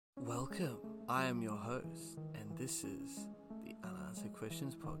Welcome. I am your host, and this is the Unanswered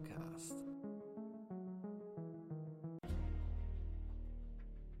Questions Podcast.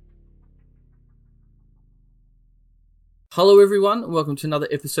 Hello everyone, and welcome to another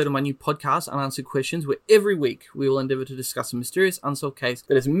episode of my new podcast, Unanswered Questions, where every week we will endeavour to discuss a mysterious unsolved case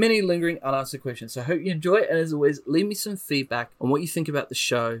that has many lingering unanswered questions. So I hope you enjoy it, and as always, leave me some feedback on what you think about the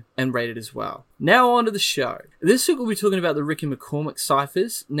show and rate it as well. Now on to the show. This week we'll be talking about the Ricky McCormick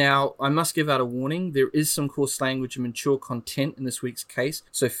ciphers. Now, I must give out a warning. There is some coarse language and mature content in this week's case,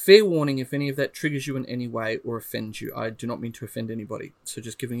 so fair warning if any of that triggers you in any way or offends you. I do not mean to offend anybody, so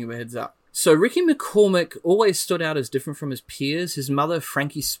just giving you a heads up. So Ricky McCormick always stood out as different from his peers. His mother,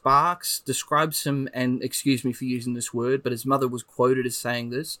 Frankie Sparks, describes him, and excuse me for using this word, but his mother was quoted as saying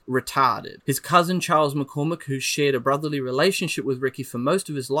this, retarded. His cousin, Charles McCormick, who shared a brotherly relationship with Ricky for most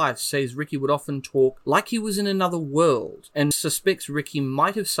of his life, says Ricky would often talk like he was in another world, and suspects Ricky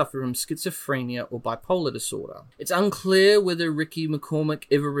might have suffered from schizophrenia or bipolar disorder. It's unclear whether Ricky McCormick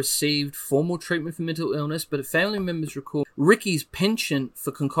ever received formal treatment for mental illness, but family members recall Ricky's penchant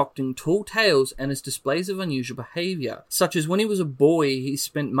for concocting tall tales and his displays of unusual behaviour, such as when he was a boy, he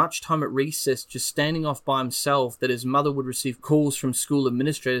spent much time at recess just standing off by himself, that his mother would receive calls from school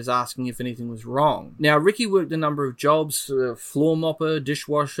administrators asking if anything was wrong. Now, Ricky worked a number of jobs, floor mopper,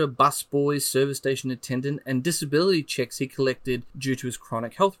 dishwasher, busboy, service station attendant, and disability checks he collected due to his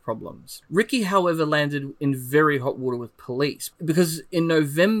chronic health problems. Ricky, however, landed in very hot water with police, because in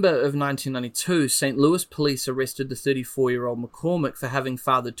November of 1992, St. Louis police arrested the 34-year-old McCormick for having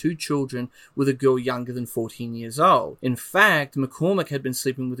fathered two children with a girl younger than 14 years old. In fact, McCormick had been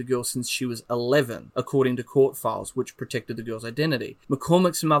sleeping with the girl since she was 11, according to court files, which protected the girl's identity.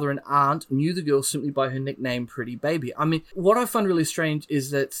 McCormick's mother and aunt knew the girl simply by her nickname, Pretty Baby. I mean, what I find really strange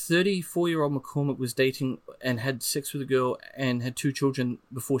is that 34-year-old McCormick was dating and had sex with a girl and had two children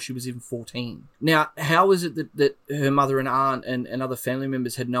before she was even 14. Now, how is it that her mother and aunt and other family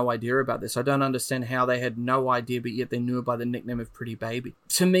members had no idea about this? I don't understand how they had no idea, but yet they knew her by the nickname of Pretty Baby.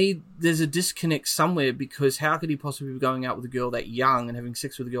 To me, there's a disconnect somewhere, because how could he possibly be going out with a girl that young and having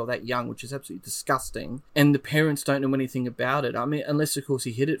sex with a girl that young, which is absolutely disgusting, and the parents don't know anything about it? I mean, unless of course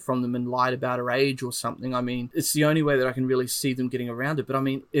he hid it from them and lied about her age or something. I mean, it's the only way that I can really see them getting around it. But I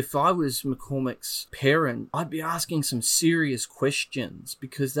mean, if I was McCormick's parent, I'd be asking some serious questions,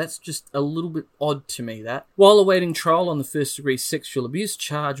 because that's just a little bit odd to me. That while awaiting trial on the first-degree sexual abuse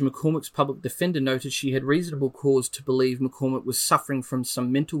charge, McCormick's public defender noted she had reasonable cause to believe McCormick was suffering from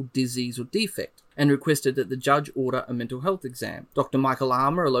some mental disease or defect, and requested that the judge order a mental health exam. Dr. Michael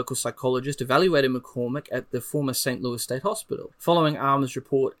Armour, a local psychologist, evaluated McCormick at the former St. Louis State Hospital. Following Armour's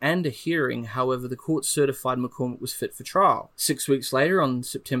report and a hearing, however, the court certified McCormick was fit for trial. 6 weeks later, on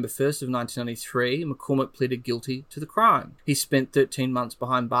September 1st of 1993, McCormick pleaded guilty to the crime. He spent 13 months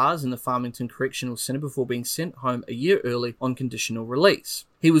behind bars in the Farmington Correctional Center before being sent home a year early on conditional release.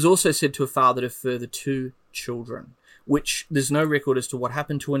 He was also said to have fathered a further two children, which there's no record as to what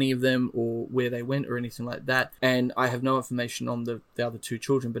happened to any of them or where they went or anything like that. And I have no information on the other two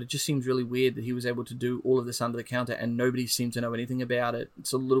children, but it just seems really weird that he was able to do all of this under the counter and nobody seemed to know anything about it.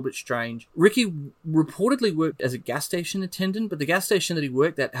 It's a little bit strange. Ricky reportedly worked as a gas station attendant, but the gas station that he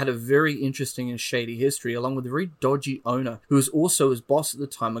worked at had a very interesting and shady history, along with a very dodgy owner who was also his boss at the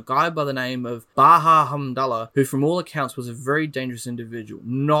time, a guy by the name of Baha Hamdallah, who from all accounts was a very dangerous individual,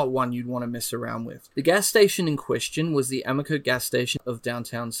 not one you'd want to mess around with. The gas station in question was the Amico gas station of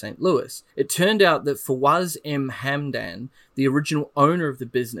downtown St. Louis. It turned out that Fawaz M. Hamdan, the original owner of the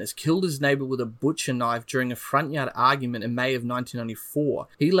business, killed his neighbor with a butcher knife during a front yard argument in May of 1994.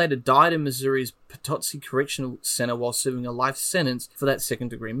 He later died in Missouri's Potosi Correctional Center while serving a life sentence for that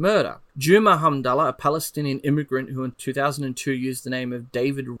second-degree murder. Juma Hamdallah, a Palestinian immigrant who in 2002 used the name of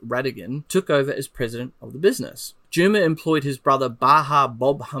David Radigan, took over as president of the business. Juma employed his brother Baha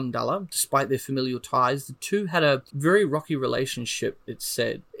Bob Hamdallah. Despite their familial ties, the two had a very rocky relationship, it's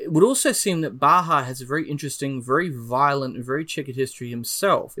said. It would also seem that Baha has a very interesting, very violent, and very checkered history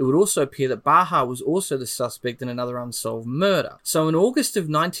himself. It would also appear that Baha was also the suspect in another unsolved murder. So in August of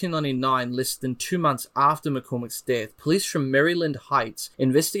 1999, less than 2 months after McCormick's death, police from Maryland Heights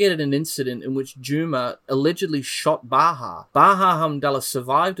investigated an incident in which Juma allegedly shot Baha. Baha Hamdallah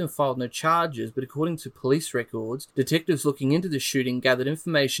survived and filed no charges, but according to police records, detectives looking into the shooting gathered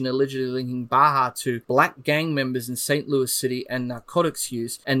information allegedly linking Baha to black gang members in St. Louis City and narcotics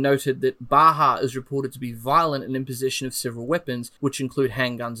use, and noted that Baha is reported to be violent and in possession of several several weapons, which include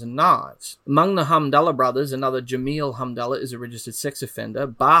handguns and knives. Among the Hamdallah brothers, another Jamil Hamdallah is a registered sex offender.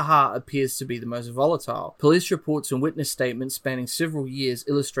 Baha appears to be the most volatile. Police reports and witness statements spanning several years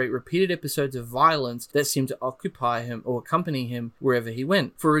illustrate repeated episodes of violence that seem to occupy him or accompany him wherever he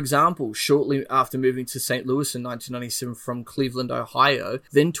went. For example, shortly after moving to St. Louis in 1997 from Cleveland, Ohio,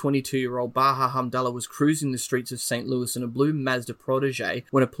 then 22-year-old Baha Hamdallah was cruising the streets of St. Louis in a blue Mazda Protege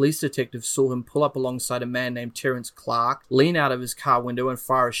when a police detective saw him pull up alongside a man named Terrence Clark, lean out of his car window and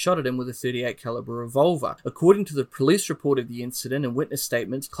fire a shot at him with a .38 caliber revolver. According to the police report of the incident and witness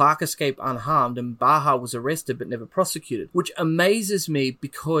statements, Clark escaped unharmed and Baha was arrested but never prosecuted, which amazes me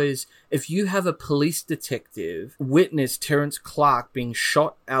because if you have a police detective witness Terrence Clark being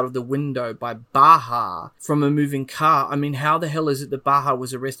shot out of the window by Baha from a moving car, I mean, how the hell is it that Baha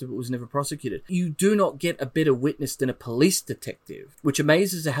was arrested but was never prosecuted? You do not get a better witness than a police detective, which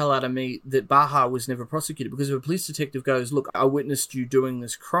amazes the hell out of me that Baha was never prosecuted, because if a police detective goes, look, I witnessed you doing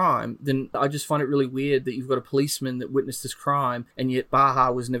this crime, then I just find it really weird that you've got a policeman that witnessed this crime and yet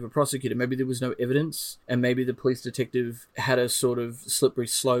Baha was never prosecuted. Maybe there was no evidence and maybe the police detective had a sort of slippery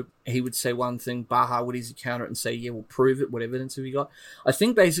slope. He would say one thing, Baha would easily counter it and say, yeah, we'll prove it. What evidence have you got? I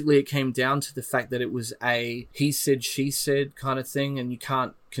think basically it came down to the fact that it was a he said, she said kind of thing, and you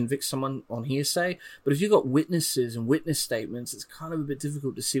can't convict someone on hearsay. But if you've got witnesses and witness statements, it's kind of a bit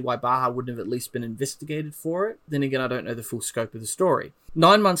difficult to see why Baha wouldn't have at least been investigated for it. Then again, I don't know the full scope of the story.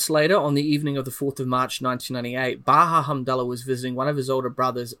 9 months later, on the evening of the 4th of March 1998, Baha Hamdallah was visiting one of his older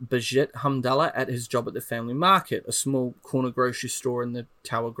brothers, Bajit Hamdallah, at his job at the Family Market, a small corner grocery store in the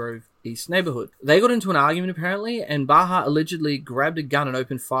Tower Grove East neighborhood. They got into an argument apparently, and Baha allegedly grabbed a gun and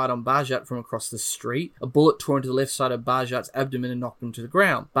opened fire on Bajat from across the street. A bullet tore into the left side of Bajat's abdomen and knocked him to the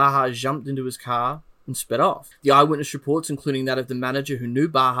ground. Baha jumped into his car and sped off. The eyewitness reports, including that of the manager who knew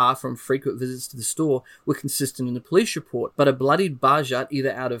Baha from frequent visits to the store, were consistent in the police report, but a bloodied Bajat,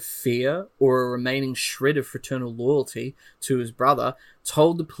 either out of fear or a remaining shred of fraternal loyalty to his brother,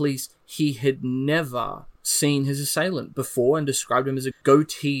 told the police he had never seen his assailant before and described him as a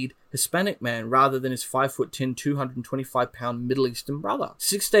goateed Hispanic man rather than his 5'10", 225-pound Middle Eastern brother.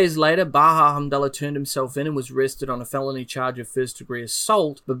 6 days later, Baha Hamdallah turned himself in and was arrested on a felony charge of first-degree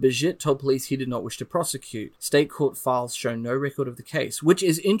assault, but Bajit told police he did not wish to prosecute. State court files show no record of the case, which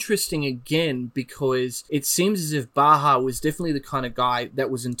is interesting again because it seems as if Baha was definitely the kind of guy that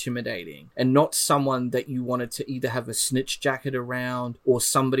was intimidating and not someone that you wanted to either have a snitch jacket around or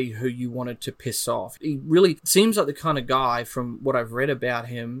somebody who you wanted to piss off. He really seems like the kind of guy, from what I've read about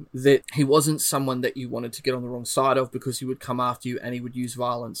him, that he wasn't someone that you wanted to get on the wrong side of because he would come after you and he would use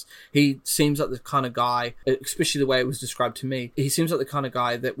violence. He seems like the kind of guy, especially the way it was described to me, he seems like the kind of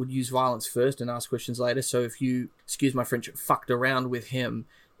guy that would use violence first and ask questions later. So if you, excuse my French, fucked around with him,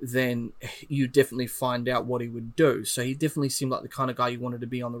 then you definitely find out what he would do. So he definitely seemed like the kind of guy you wanted to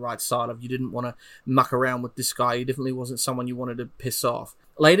be on the right side of. You didn't want to muck around with this guy. He definitely wasn't someone you wanted to piss off.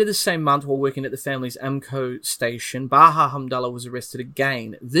 Later the same month, while working at the family's Amco station, Baha Hamdallah was arrested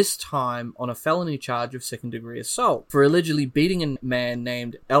again, this time on a felony charge of second-degree assault, for allegedly beating a man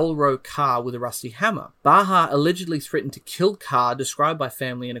named Elro Carr with a rusty hammer. Baha allegedly threatened to kill Carr, described by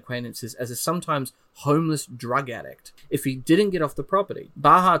family and acquaintances as a sometimes homeless drug addict, if he didn't get off the property.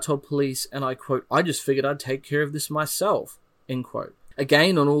 Baha told police, and I quote, "I just figured I'd take care of this myself," end quote.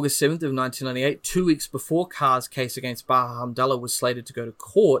 Again, on August 7th of 1998, 2 weeks before Carr's case against Baha Hamdallah was slated to go to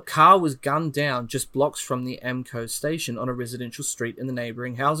court, Carr was gunned down just blocks from the Amco station on a residential street in the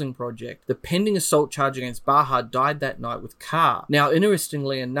neighbouring housing project. The pending assault charge against Baha died that night with Carr. Now,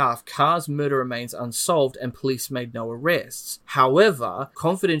 interestingly enough, Carr's murder remains unsolved and police made no arrests. However,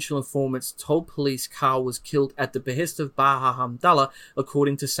 confidential informants told police Carr was killed at the behest of Baha Hamdallah,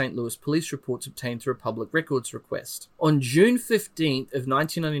 according to St. Louis police reports obtained through a public records request. On June 15th, of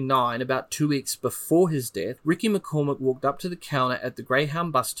 1999, about 2 weeks before his death, Ricky McCormick walked up to the counter at the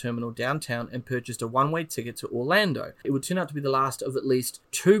Greyhound bus terminal downtown and purchased a one-way ticket to Orlando. It would turn out to be the last of at least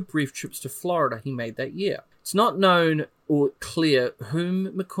 2 brief trips to Florida he made that year. It's not known or clear whom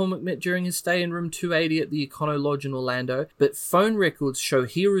McCormick met during his stay in room 280 at the Econo Lodge in Orlando, but phone records show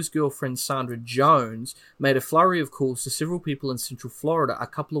Hero's girlfriend Sandra Jones made a flurry of calls to several people in Central Florida a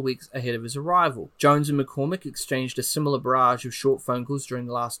couple of weeks ahead of his arrival. Jones and McCormick exchanged a similar barrage of short phone calls during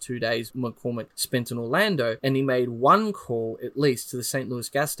the last 2 days McCormick spent in Orlando, and he made one call at least to the St. Louis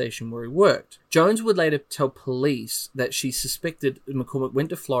gas station where he worked. Jones would later tell police that she suspected McCormick went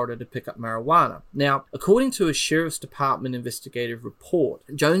to Florida to pick up marijuana. Now, according to a sheriff's department Department investigative report.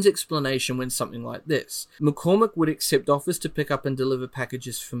 Jones' explanation went something like this. McCormick would accept offers to pick up and deliver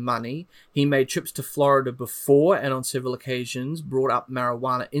packages for money. He made trips to Florida before and on several occasions brought up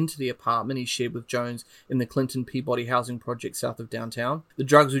marijuana into the apartment he shared with Jones in the Clinton Peabody housing project south of downtown. The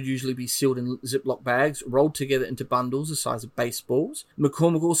drugs would usually be sealed in Ziploc bags, rolled together into bundles the size of baseballs.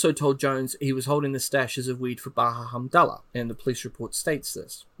 McCormick also told Jones he was holding the stashes of weed for Baha Hamdallah, and the police report states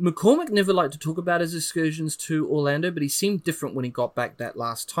this. McCormick never liked to talk about his excursions to Orlando, but he seemed different when he got back that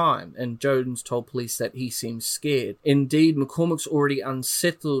last time, and Jones told police that he seemed scared. Indeed, McCormick's already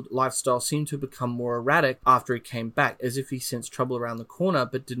unsettled lifestyle seemed to become more erratic after he came back, as if he sensed trouble around the corner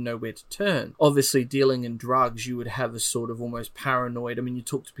but didn't know where to turn. Obviously, dealing in drugs, you would have a sort of almost paranoid, you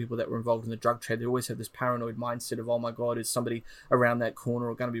talk to people that were involved in the drug trade, they always have this paranoid mindset of, oh my god, is somebody around that corner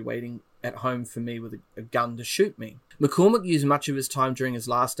or going to be waiting at home for me with a gun to shoot me. McCormick used much of his time during his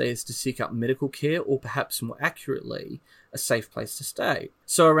last days to seek out medical care, or perhaps more accurately, a safe place to stay.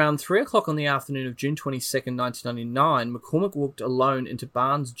 So around 3 o'clock on the afternoon of June 22nd, 1999, McCormick walked alone into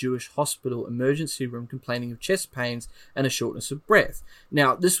Barnes Jewish Hospital emergency room complaining of chest pains and a shortness of breath.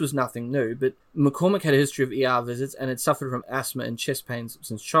 Now, this was nothing new, but McCormick had a history of ER visits and had suffered from asthma and chest pains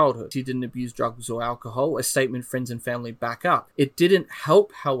since childhood. He didn't abuse drugs or alcohol, a statement friends and family back up. It didn't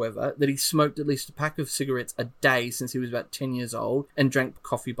help, however, that he smoked at least a pack of cigarettes a day since he was about 10 years old and drank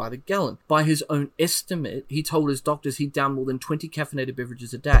coffee by the gallon. By his own estimate, he told his doctors he'd down more than 20 caffeinated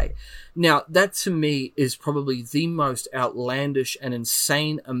beverages a day. Now, that to me is probably the most outlandish and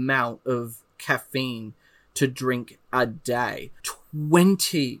insane amount of caffeine to drink a day.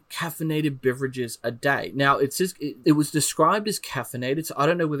 20 caffeinated beverages a day. Now, it says it was described as caffeinated, so I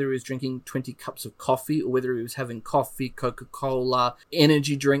don't know whether he was drinking 20 cups of coffee or whether he was having coffee, Coca-Cola,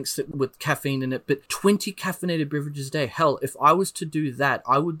 energy drinks with caffeine in it, but 20 caffeinated beverages a day. Hell, if I was to do that,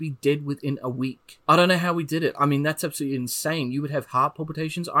 I would be dead within a week. I don't know how he did it. That's absolutely insane. You would have heart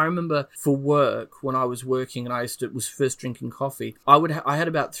palpitations. I remember for work, when I was working and I was first drinking coffee, I had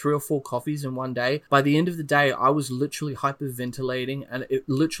about 3 or 4 coffees in one day. By the end of the day, I was literally hyperventilating, and it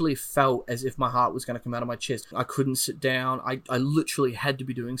literally felt as if my heart was going to come out of my chest. I couldn't sit down. I literally had to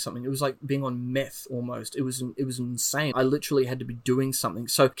be doing something. It was like being on meth almost. It was insane. I literally had to be doing something.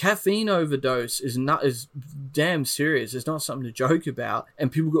 So caffeine overdose is damn serious. It's not something to joke about.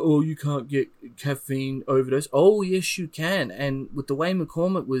 And people go, oh, you can't get caffeine overdose. Oh, yes, you can. And with the way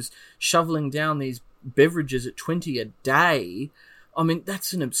McCormick was shoveling down these beverages at 20 a day,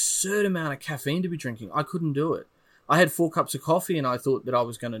 that's an absurd amount of caffeine to be drinking. I couldn't do it. I had 4 cups of coffee and I thought that I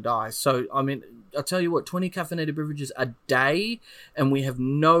was going to die. So, I'll tell you what, 20 caffeinated beverages a day, and we have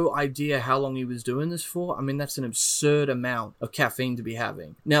no idea how long he was doing this for. That's an absurd amount of caffeine to be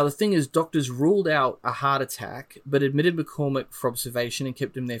having. Now, the thing is, doctors ruled out a heart attack, but admitted McCormick for observation and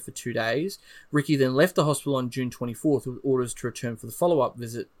kept him there for 2 days. Ricky then left the hospital on June 24th with orders to return for the follow-up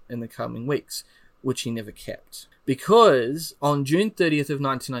visit in the coming weeks, which he never kept. Because on June 30th of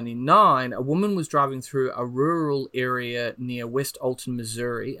 1999, a woman was driving through a rural area near West Alton,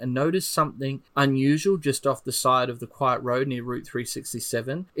 Missouri, and noticed something unusual just off the side of the quiet road near Route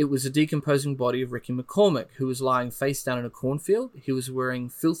 367. It was a decomposing body of Ricky McCormick, who was lying face down in a cornfield. He was wearing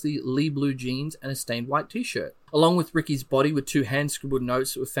filthy Lee blue jeans and a stained white t-shirt. Along with Ricky's body were 2 hand-scribbled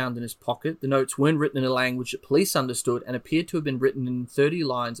notes that were found in his pocket. The notes weren't written in a language that police understood and appeared to have been written in 30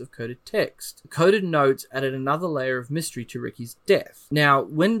 lines of coded text. The coded notes added another layer of mystery to Ricky's death. Now,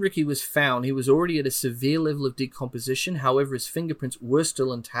 when Ricky was found, he was already at a severe level of decomposition. However, his fingerprints were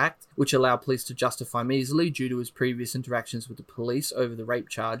still intact, which allowed police to justify him easily due to his previous interactions with the police over the rape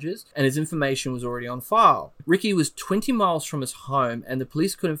charges, and his information was already on file. Ricky was 20 miles from his home, and the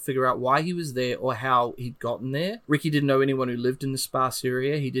police couldn't figure out why he was there or how he'd gotten there. Ricky didn't know anyone who lived in the sparse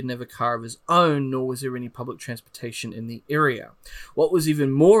area. He didn't have a car of his own, nor was there any public transportation in the area. What was even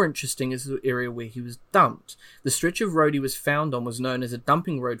more interesting is the area where he was dumped. The stretch of road he was found on was known as a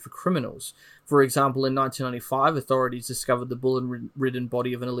dumping road for criminals. For example, in 1995, authorities discovered the bullet-ridden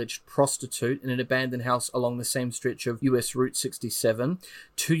body of an alleged prostitute in an abandoned house along the same stretch of US Route 67.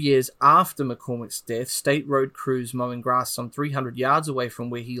 2 years after McCormick's death, state road crews mowing grass some 300 yards away from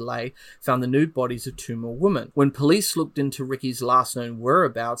where he lay found the nude bodies of 2 more women. When police looked into Ricky's last known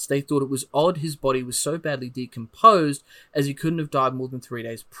whereabouts, they thought it was odd his body was so badly decomposed, as he couldn't have died more than 3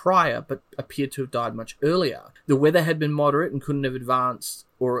 days prior, but appeared to have died much earlier. The weather had been moderate and couldn't have advanced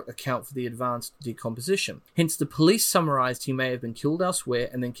or account for the advanced decomposition. Hence, the police summarized he may have been killed elsewhere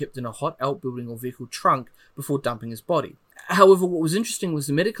and then kept in a hot outbuilding or vehicle trunk before dumping his body. However, what was interesting was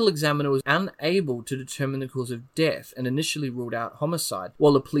the medical examiner was unable to determine the cause of death and initially ruled out homicide.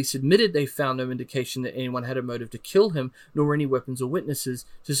 While the police admitted they found no indication that anyone had a motive to kill him, nor any weapons or witnesses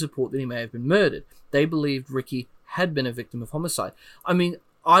to support that he may have been murdered, they believed Ricky had been a victim of homicide. I mean,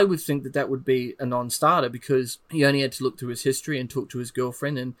 I would think that would be a non-starter, because he only had to look through his history and talk to his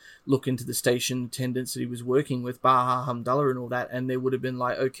girlfriend and look into the station attendants that he was working with, Baha Hamdallah and all that, and there would have been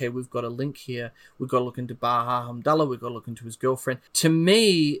like, okay, we've got a link here. We've got to look into Baha Hamdallah. We've got to look into his girlfriend. To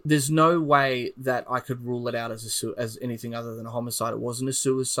me, there's no way that I could rule it out as anything other than a homicide. It wasn't a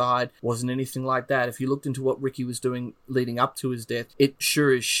suicide. Wasn't anything like that. If you looked into what Ricky was doing leading up to his death, it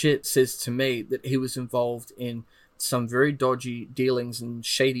sure as shit says to me that he was involved in some very dodgy dealings and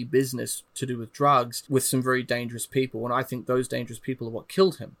shady business to do with drugs with some very dangerous people, and I think those dangerous people are what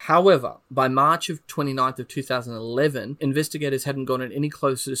killed him. However, by March of 29th of 2011, investigators hadn't gotten any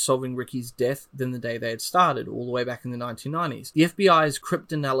closer to solving Ricky's death than the day they had started, all the way back in the 1990s. The FBI's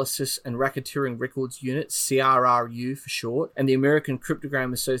Cryptanalysis and Racketeering Records Unit, CRRU for short, and the American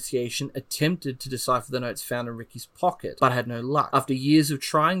Cryptogram Association attempted to decipher the notes found in Ricky's pocket, but had no luck. After years of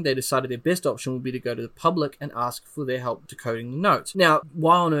trying, they decided their best option would be to go to the public and ask for their help decoding the notes. Now,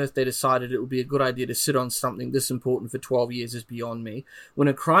 why on earth they decided it would be a good idea to sit on something this important for 12 years is beyond me. When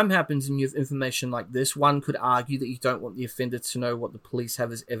a crime happens and you have information like this, one could argue that you don't want the offender to know what the police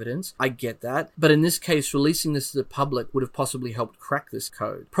have as evidence. I get that. But in this case, releasing this to the public would have possibly helped crack this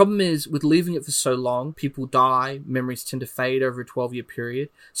code. Problem is, with leaving it for so long, people die, memories tend to fade over a 12-year period.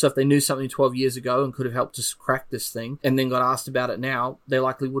 So if they knew something 12 years ago and could have helped us crack this thing, and then got asked about it now, they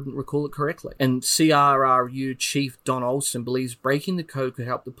likely wouldn't recall it correctly. And CRRU Chief Don Olson believes breaking the code could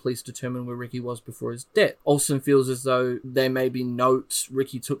help the police determine where Ricky was before his death. Olson feels as though there may be notes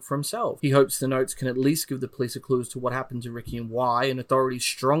Ricky took for himself. He hopes the notes can at least give the police a clue as to what happened to Ricky and why, and authorities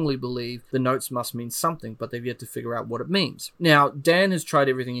strongly believe the notes must mean something, but they've yet to figure out what it means. Now, Dan has tried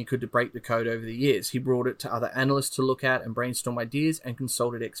everything he could to break the code over the years. He brought it to other analysts to look at and brainstorm ideas, and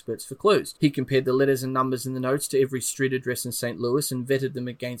consulted experts for clues. He compared the letters and numbers in the notes to every street address in St. Louis and vetted them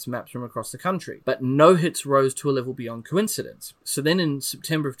against maps from across the country. But no hits rose to a level beyond coincidence. So then in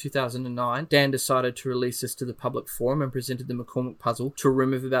September of 2009, Dan decided to release this to the public forum and presented the McCormick puzzle to a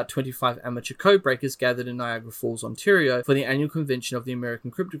room of about 25 amateur code breakers gathered in Niagara Falls, Ontario for the annual convention of the American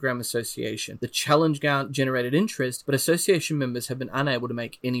Cryptogram Association. The challenge generated interest, but association members have been unable to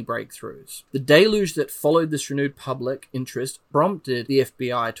make any breakthroughs. The deluge that followed this renewed public interest prompted the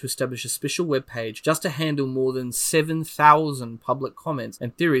FBI to establish a special webpage just to handle more than 7,000 public comments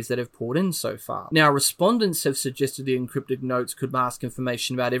and theories that have poured in so far. Now, respondents have suggested the encrypted notes could mask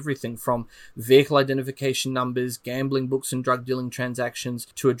information about everything from vehicle identification numbers, gambling books and drug dealing transactions,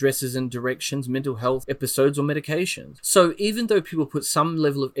 to addresses and directions, mental health episodes or medications. So even though people put some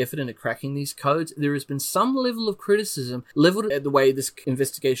level of effort into cracking these codes, there has been some level of criticism leveled at the way this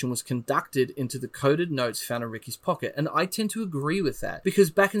investigation was conducted into the coded notes found in Ricky's pocket, and I tend to agree with that,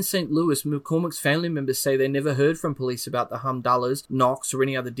 because back in St. Louis, McCormick's family members say they never heard from police about the Hamdallahs, Knox, or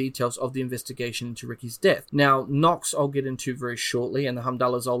any other details of the investigation into Ricky's death. Now, Knox I'll get into very shortly, and the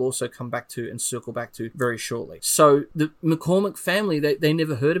Hamdallahs I'll also come back to and circle back to very shortly. So the McCormick family, they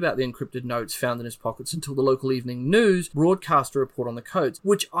never heard about the encrypted notes found in his pockets until the local evening news broadcast a report on the codes,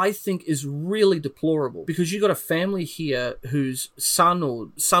 which I think is really deplorable, because you got a family here whose son or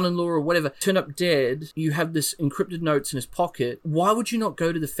son-in-law or whatever turned up dead. You have this encrypted notes in his pocket. Why would you not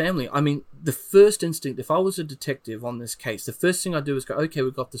go to the family? I mean, the first instinct, if I was a detective on this case, the first thing I'd do is go, okay,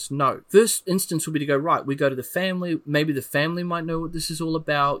 we've got this note. First instance would be to go, right, we go to the family. Maybe the family might know what this is all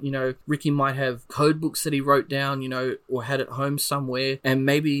about. You know, Ricky might have code books that he wrote down, you know, or had at home somewhere, and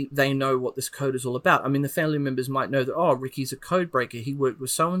maybe they know what this code is all about. I mean, the family members might know that, oh, Ricky's a code breaker. He worked with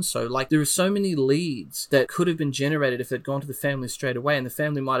so-and-so. Like, there are so many leads that could have been generated if they'd gone to the family straight away, and the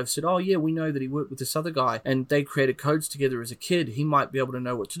family might have said, oh, yeah, we know that he worked with this other guy, and they created codes together as a kid. He might be able to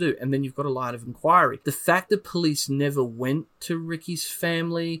know what to do. And then you've got a line of inquiry. The fact that police never went to Ricky's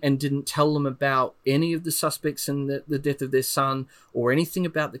family and didn't tell them about any of the suspects in the death of their son or anything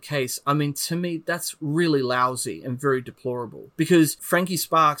about the case, I mean, to me, that's really lousy and very deplorable. Because Frankie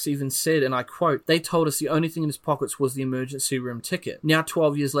Sparks even said, and I quote, they told us the only thing in his pockets was the emergency room ticket. Now,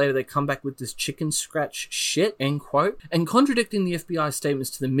 12 years later, they come back with this chicken scratch shit, end quote. And contradicting the FBI statements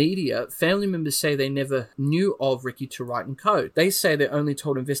to the media, family members say they never knew of Ricky to write in code. They say they only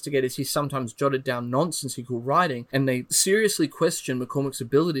told investigators he sometimes jotted down nonsense he called writing, and they seriously question McCormick's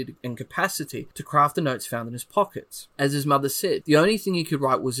ability and capacity to craft the notes found in his pockets. As his mother said, the only thing he could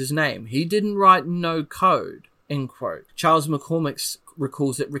write was his name. He didn't write no code, end quote. Charles McCormick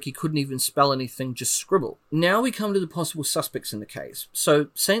recalls that Ricky couldn't even spell anything, just scribble. Now we come to the possible suspects in the case. So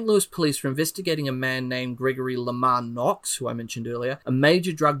St. Louis police were investigating a man named Gregory Lamar Knox, who I mentioned earlier, a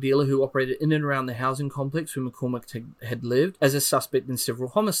major drug dealer who operated in and around the housing complex where McCormick had lived, as a suspect in several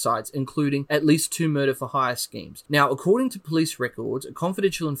homicides, including at least 2 murder-for-hire schemes. Now, according to police records, a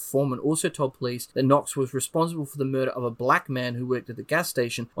confidential informant also told police that Knox was responsible for the murder of a black man who worked at the gas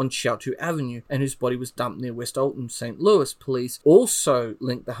station on Chowtu Avenue and whose body was dumped near West Alton. St. Louis police also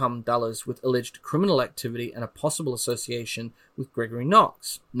linked the Hamdallahs with alleged criminal activity and a possible association with Gregory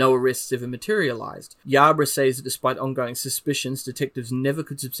Knox. No arrests ever materialized. Yarbrough says that despite ongoing suspicions, detectives never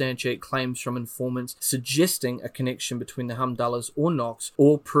could substantiate claims from informants suggesting a connection between the Hamdallahs or Knox,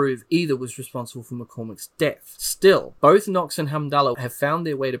 or prove either was responsible for McCormick's death. Still, both Knox and Hamdallah have found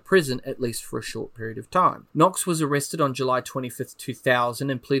their way to prison, at least for a short period of time. Knox was arrested on July 25th, 2000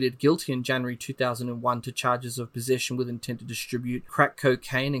 and pleaded guilty in January 2001 to charges of possession with intent to distribute crack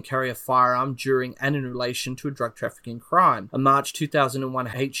cocaine and carry a firearm during and in relation to a drug trafficking crime. A March 2001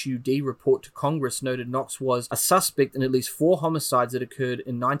 HUD report to Congress noted Knox was a suspect in at least 4 homicides that occurred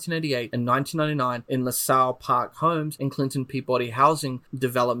in 1988 and 1999 in LaSalle Park Homes and Clinton Peabody housing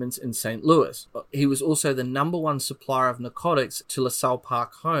developments in St. Louis. He was also the #1 supplier of narcotics to LaSalle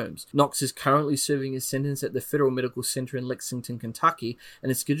Park Homes. Knox is currently serving his sentence at the Federal Medical Center in Lexington, Kentucky,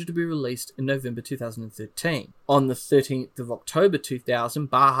 and is scheduled to be released in November 2013. On the 13th of October 2000,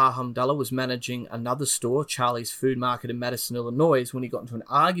 Baha Hamdallah was managing another store, Charlie's Food Market in Madison, Illinois, when he got into an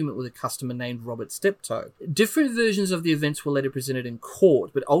argument with a customer named Robert Steptoe. Different versions of the events were later presented in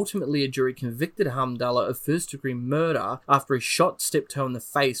court, but ultimately a jury convicted Hamdallah of first-degree murder after he shot Steptoe in the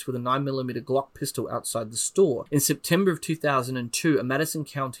face with a 9mm Glock pistol outside the store. In September of 2002, a Madison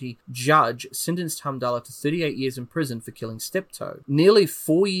County judge sentenced Hamdallah to 38 years in prison for killing Steptoe. Nearly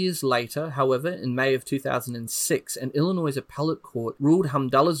 4 years later, however, in May of 2006, an Illinois appellate court ruled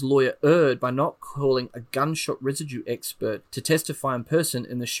Hamdallah's lawyer erred by not calling a gunshot residue expert to testify in person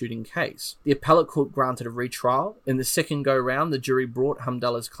in the shooting case. The appellate court granted a retrial. In the second go-round, the jury brought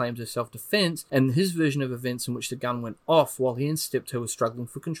Hamdallah's claims of self-defense and his version of events in which the gun went off while he and Steptoe were struggling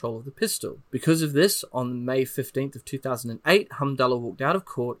for control of the pistol. Because of this, on May 15th of 2008, Hamdallah walked out of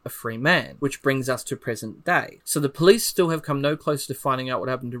court a free man, which brings us to present day. So the police still have come no closer to finding out what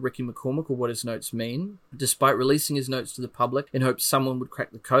happened to Ricky McCormick or what his notes mean. Despite releasing his notes to the public in hopes someone would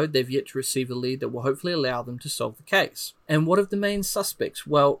crack the code, they've yet to receive a lead that will hopefully allow them to solve the case. And what of the main suspects?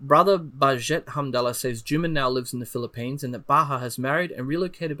 Well, brother Bajet Hamdallah says Juman now lives in the Philippines and that Baha has married and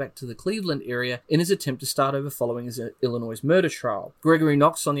relocated back to the Cleveland area in his attempt to start over following his Illinois murder trial. Gregory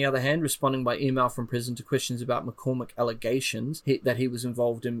Knox, on the other hand, responding by email from prison to questions about McCormick allegations that he was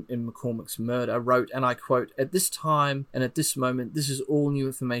involved in McCormick's murder, wrote, and I quote, "At this time and at this moment, this is all new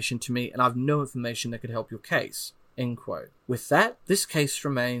information to me and I've no information that could help your case." End quote. With that, this case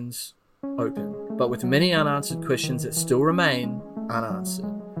remains open, but with many unanswered questions that still remain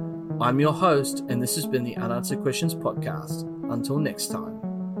unanswered. I'm your host, and this has been the Unanswered Questions Podcast. Until next time.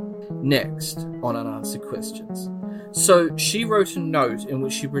 Next on Unanswered Questions. So she wrote a note in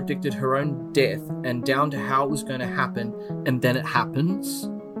which she predicted her own death and down to how it was going to happen, and then it happens.